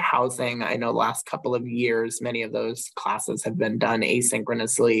them into housing. I know last couple of years, many of those classes have been done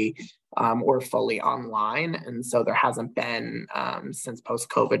asynchronously or fully online. And so there hasn't been, since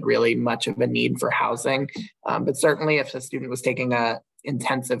post-COVID, really much of a need for housing. But certainly if a student was taking a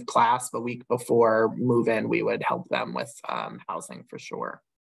intensive class the week before move-in, we would help them with housing for sure.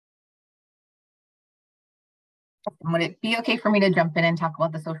 Would it be okay for me to jump in and talk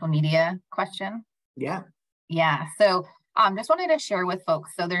about the social media question? Yeah. Yeah. So just wanted to share with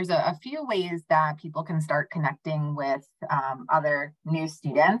folks. So there's a few ways that people can start connecting with other new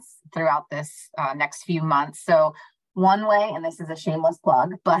students throughout this next few months. So one way, and this is a shameless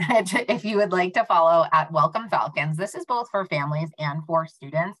plug, but if you would like to follow at Welcome Falcons, this is both for families and for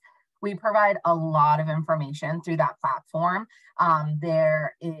students. We provide a lot of information through that platform.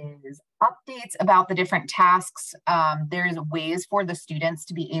 There is updates about the different tasks. There's ways for the students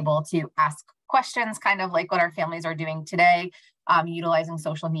to be able to ask questions, kind of like what our families are doing today, utilizing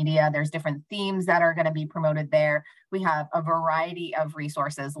social media. There's different themes that are going to be promoted there. We have a variety of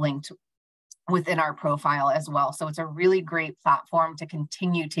resources linked within our profile as well. So it's a really great platform to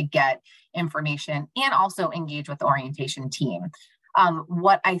continue to get information and also engage with the orientation team.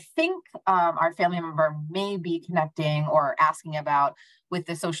 What I think our family member may be connecting or asking about with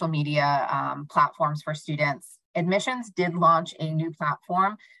the social media platforms for students, admissions did launch a new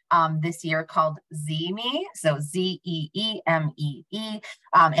platform this year called Zeemee, so Zeemee,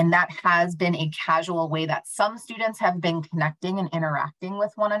 and that has been a casual way that some students have been connecting and interacting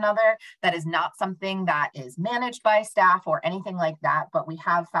with one another. That is not something that is managed by staff or anything like that, but we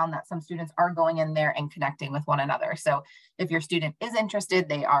have found that some students are going in there and connecting with one another. So if your student is interested,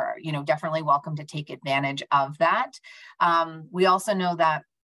 they are, definitely welcome to take advantage of that. We also know that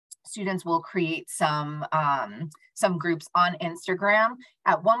students will create some groups on Instagram.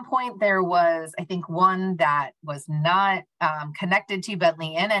 At one point, there was, I think, one that was not connected to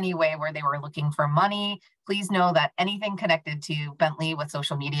Bentley in any way, where they were looking for money, please know that anything connected to Bentley with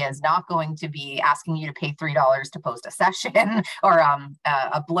social media is not going to be asking you to pay $3 to post a session or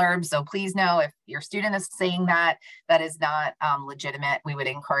a blurb. So please know if your student is saying that, that is not legitimate. We would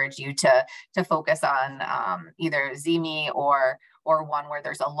encourage you to focus on either Zeme or one where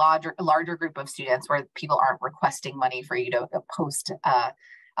there's a larger group of students where people aren't requesting money for you to post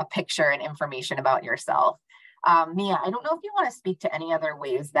a picture and information about yourself. Mia, I don't know if you want to speak to any other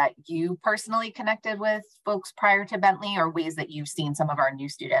ways that you personally connected with folks prior to Bentley, or ways that you've seen some of our new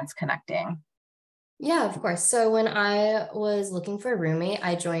students connecting. Yeah, of course. So when I was looking for a roommate,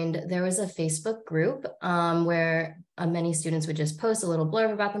 there was a Facebook group where many students would just post a little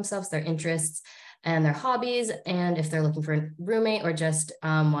blurb about themselves, their interests, and their hobbies, and if they're looking for a roommate or just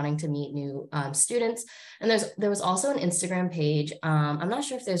wanting to meet new students. And there was also an Instagram page. I'm not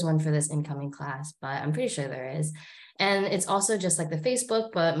sure if there's one for this incoming class, but I'm pretty sure there is. And it's also just like the Facebook,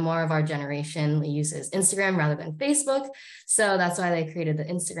 but more of our generation uses Instagram rather than Facebook. So that's why they created the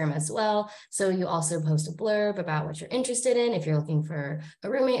Instagram as well. So you also post a blurb about what you're interested in, if you're looking for a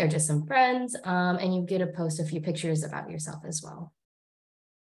roommate or just some friends, and you get to post a few pictures about yourself as well.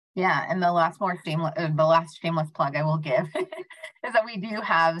 Yeah, and the last shameless plug I will give is that we do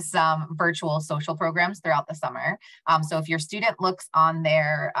have some virtual social programs throughout the summer. So if your student looks on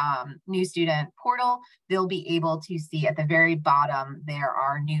their new student portal, they'll be able to see at the very bottom there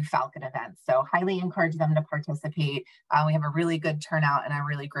are new Falcon events. So highly encourage them to participate. We have a really good turnout and a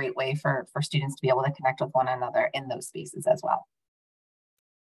really great way for students to be able to connect with one another in those spaces as well.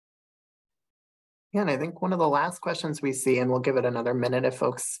 Yeah, and I think one of the last questions we see, and we'll give it another minute if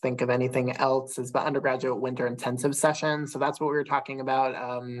folks think of anything else, is the undergraduate winter intensive session. So that's what we were talking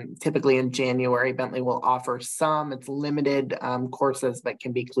about. Typically in January, Bentley will offer some, it's limited courses, but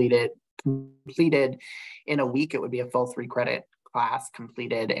can be completed in a week. It would be a full 3-credit class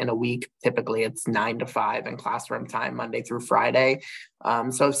completed in a week. Typically it's 9 to 5 in classroom time, Monday through Friday.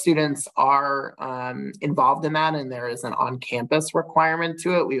 So if students are involved in that and there is an on-campus requirement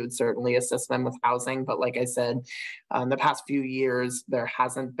to it, we would certainly assist them with housing. But like I said, the past few years, there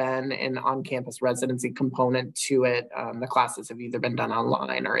hasn't been an on-campus residency component to it. The classes have either been done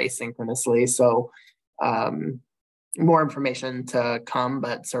online or asynchronously. So more information to come,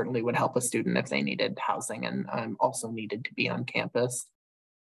 but certainly would help a student if they needed housing and also needed to be on campus.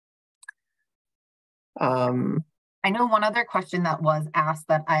 I know one other question that was asked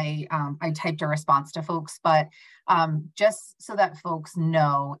that I typed a response to folks, but just so that folks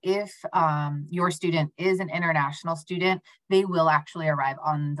know, if your student is an international student, they will actually arrive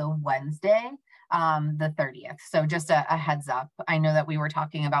on the Wednesday, the 30th. So just a heads up. I know that we were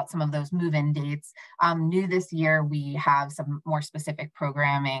talking about some of those move-in dates. New this year, we have some more specific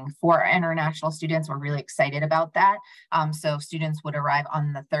programming for international students. We're really excited about that. So students would arrive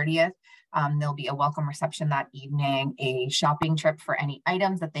on the 30th. There'll be a welcome reception that evening, a shopping trip for any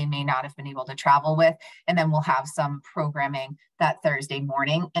items that they may not have been able to travel with, and then we'll have some programming that Thursday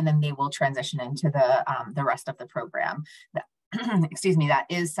morning, and then they will transition into the rest of the program. Excuse me, that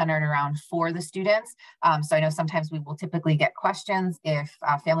is centered around for the students. So I know sometimes we will typically get questions if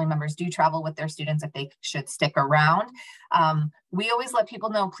family members do travel with their students, if they should stick around. We always let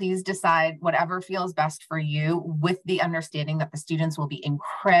people know, please decide whatever feels best for you, with the understanding that the students will be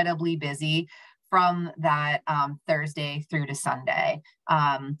incredibly busy from that Thursday through to Sunday.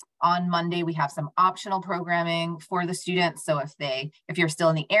 On Monday, we have some optional programming for the students. So if you're still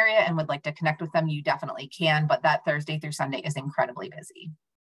in the area and would like to connect with them, you definitely can, but that Thursday through Sunday is incredibly busy.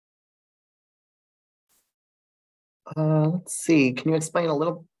 Let's see, can you explain a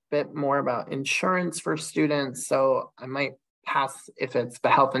little bit more about insurance for students? So I might pass if it's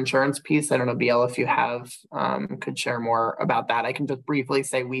the health insurance piece. I don't know, BL, if you have, could share more about that. I can just briefly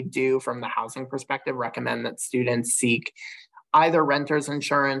say we do, from the housing perspective, recommend that students seek either renter's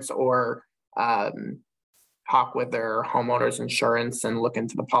insurance or talk with their homeowner's insurance and look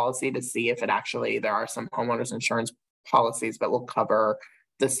into the policy to see if there are some homeowner's insurance policies that will cover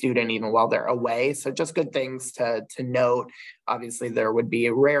the student even while they're away. So just good things to note. Obviously, there would be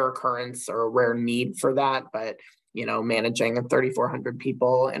a rare occurrence or a rare need for that, but managing 3,400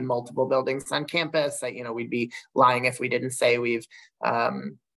 people in multiple buildings on campus, we'd be lying if we didn't say we've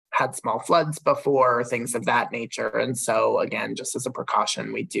had small floods before, things of that nature. And so again, just as a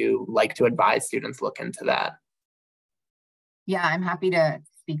precaution, we do like to advise students look into that. Yeah, I'm happy to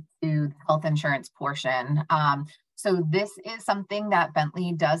speak to the health insurance portion. So this is something that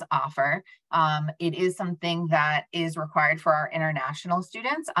Bentley does offer. It is something that is required for our international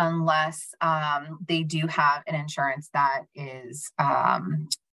students, unless they do have an insurance that is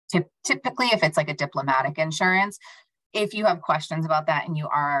typically, if it's like a diplomatic insurance. if you have questions about that and you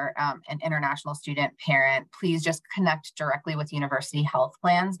are an international student parent, please just connect directly with University Health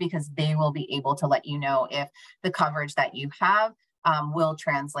Plans, because they will be able to let you know if the coverage that you have will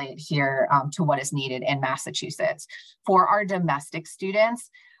translate here to what is needed in Massachusetts. For our domestic students,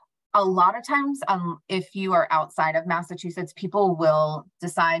 a lot of times, if you are outside of Massachusetts, people will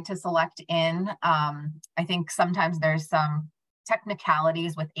decide to select in. I think sometimes there's some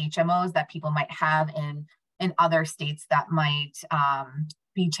technicalities with HMOs that people might have in other states that might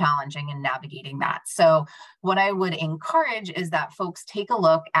be challenging in navigating that. So what I would encourage is that folks take a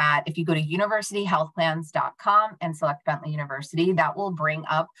look at, if you go to universityhealthplans.com and select Bentley University, that will bring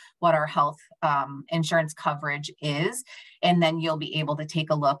up what our health insurance coverage is. And then you'll be able to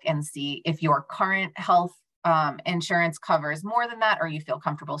take a look and see if your current health insurance covers more than that, or you feel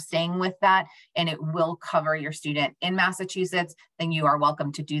comfortable staying with that, and it will cover your student in Massachusetts, then you are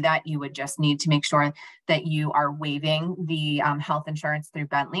welcome to do that. You would just need to make sure that you are waiving the health insurance through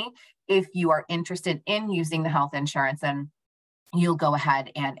Bentley. If you are interested in using the health insurance, then you'll go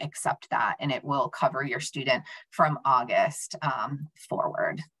ahead and accept that, and it will cover your student from August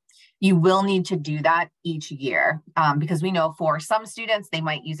forward. You will need to do that each year because we know for some students, they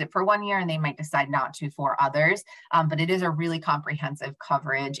might use it for 1 year and they might decide not to for others, but it is a really comprehensive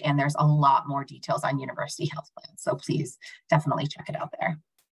coverage, and there's a lot more details on University Health Plans. So please definitely check it out there.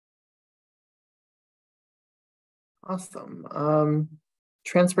 Awesome.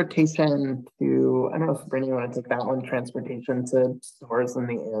 Transportation to, I don't know if Brittany, you want to take that one, transportation to stores in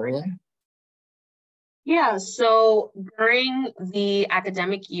the area? Yeah, so during the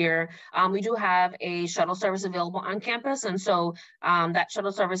academic year, we do have a shuttle service available on campus. And so that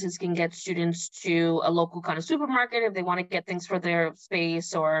shuttle services can get students to a local kind of supermarket if they want to get things for their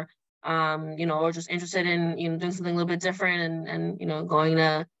space, or, or just interested in, doing something a little bit different and going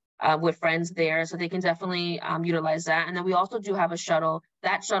to with friends there. So they can definitely utilize that. And then we also do have a shuttle.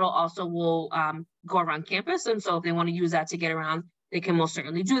 That shuttle also will go around campus. And so if they want to use that to get around, they can most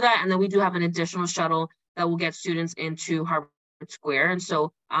certainly do that. And then we do have an additional shuttle that will get students into Harvard Square. And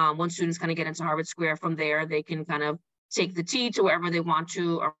so once students kind of get into Harvard Square, from there, they can kind of take the T to wherever they want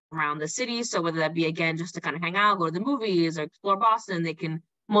to around the city. So whether that be, again, just to kind of hang out, go to the movies, or explore Boston, they can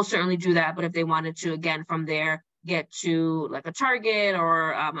most certainly do that. But if they wanted to, again, from there, get to like a Target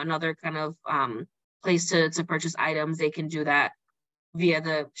or another kind of place to purchase items, they can do that via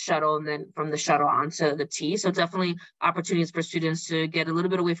the shuttle, and then from the shuttle onto the T. So definitely opportunities for students to get a little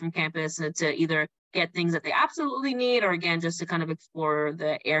bit away from campus and to either get things that they absolutely need, or again, just to kind of explore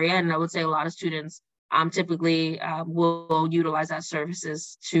the area. And I would say a lot of students typically will utilize that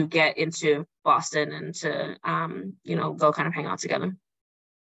services to get into Boston and to, go kind of hang out together.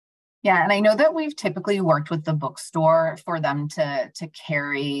 Yeah, and I know that we've typically worked with the bookstore for them to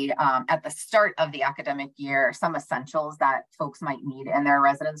carry at the start of the academic year some essentials that folks might need in their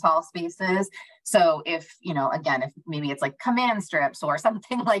residence hall spaces. So if, again, if maybe it's like command strips or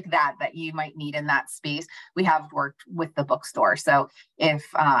something like that you might need in that space, we have worked with the bookstore. So if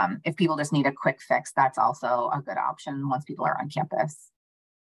people just need a quick fix, that's also a good option once people are on campus.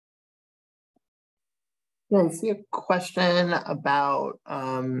 Yeah, I see a question about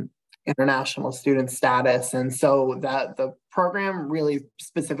international student status. And so that the program really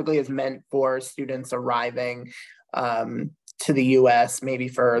specifically is meant for students arriving to the US, maybe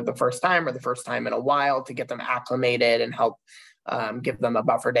for the first time or the first time in a while, to get them acclimated and help give them a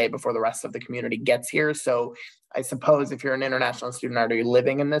buffer day before the rest of the community gets here. So I suppose if you're an international student already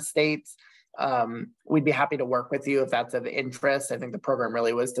living in the States, we'd be happy to work with you if that's of interest. I think the program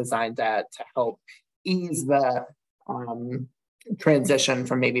really was designed to help ease the transition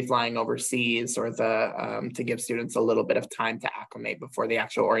from maybe flying overseas, or to give students a little bit of time to acclimate before the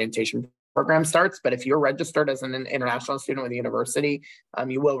actual orientation program starts. But if you're registered as an international student with the university,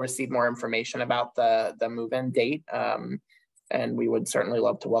 you will receive more information about the move-in date, and we would certainly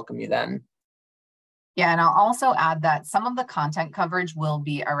love to welcome you then. Yeah, and I'll also add that some of the content coverage will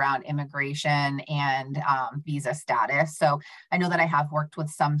be around immigration and visa status. So I know that I have worked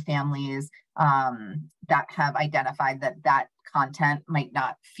with some families that have identified that content might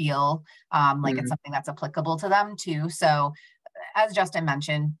not feel like it's something that's applicable to them too. So as Justin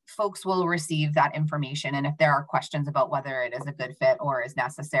mentioned, folks will receive that information. And if there are questions about whether it is a good fit or is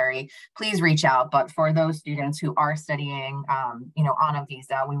necessary, please reach out. But for those students who are studying, on a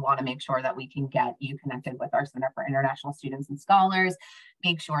visa, we want to make sure that we can get you connected with our Center for International Students and Scholars,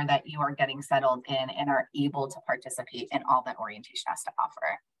 make sure that you are getting settled in and are able to participate in all that orientation has to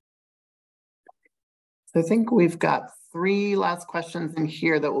offer. So I think we've got 3 last questions in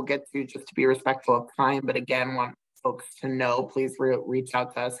here that we'll get to just to be respectful of time. But again, want folks to know, please reach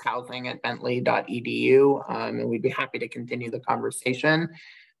out to us, housing@bentley.edu, and we'd be happy to continue the conversation.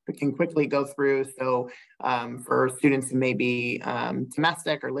 We can quickly go through. So for students who may be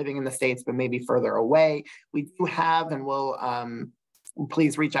domestic or living in the States, but maybe further away, we do have, and we'll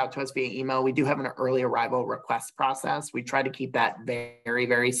please reach out to us via email. We do have an early arrival request process. We try to keep that very,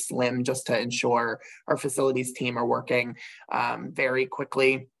 very slim just to ensure our facilities team are working very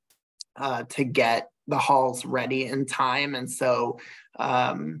quickly to get the halls ready in time. And so,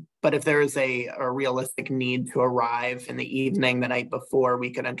 but if there is a realistic need to arrive in the evening the night before,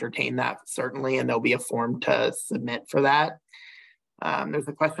 we could entertain that certainly, and there'll be a form to submit for that. There's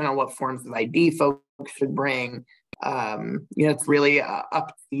a question on what forms of ID folks should bring. It's really up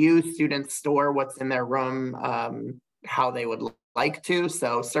to you. Students store what's in their room how they would like to.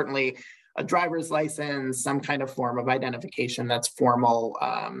 So certainly a driver's license, some kind of form of identification that's formal,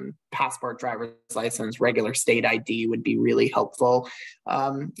 passport, driver's license, regular state ID would be really helpful.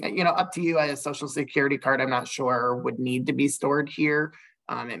 Up to you. A social security card, I'm not sure would need to be stored here.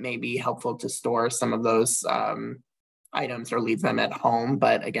 It may be helpful to store some of those items or leave them at home,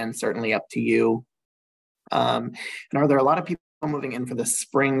 but again, certainly up to you. And are there a lot of people moving in for the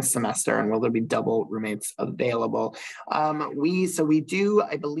spring semester, and will there be double roommates available? We do,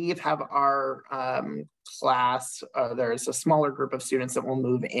 I believe, have our class. There's a smaller group of students that will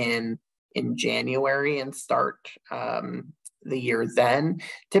move in January and start the year then.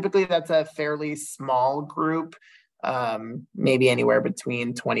 Typically, that's a fairly small group, maybe anywhere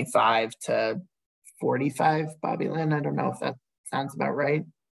between 25 to 45, Bobby Lynn. I don't know if that sounds about right.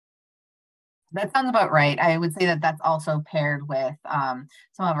 That sounds about right. I would say that that's also paired with some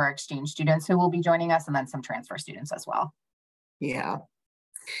of our exchange students who will be joining us, and then some transfer students as well. Yeah.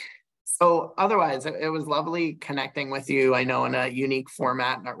 So otherwise, it was lovely connecting with you. I know in a unique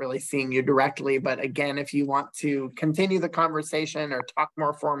format, not really seeing you directly, but again, if you want to continue the conversation or talk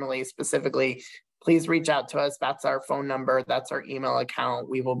more formally, specifically, please reach out to us. That's our phone number. That's our email account.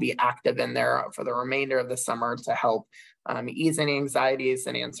 We will be active in there for the remainder of the summer to help ease any anxieties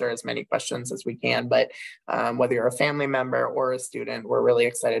and answer as many questions as we can. But whether you're a family member or a student, we're really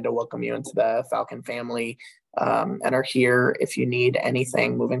excited to welcome you into the Falcon family and are here if you need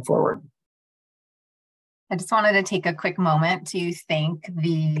anything moving forward. I just wanted to take a quick moment to thank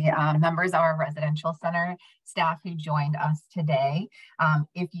the members of our residential center staff who joined us today.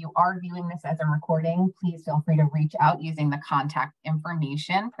 If you are viewing this as a recording, please feel free to reach out using the contact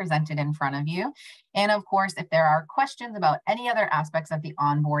information presented in front of you. And of course, if there are questions about any other aspects of the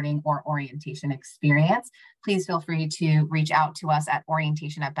onboarding or orientation experience, please feel free to reach out to us at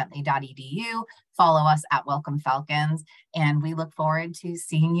orientation@bentley.edu, follow us at Welcome Falcons, and we look forward to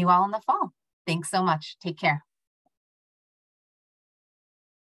seeing you all in the fall. Thanks so much. Take care.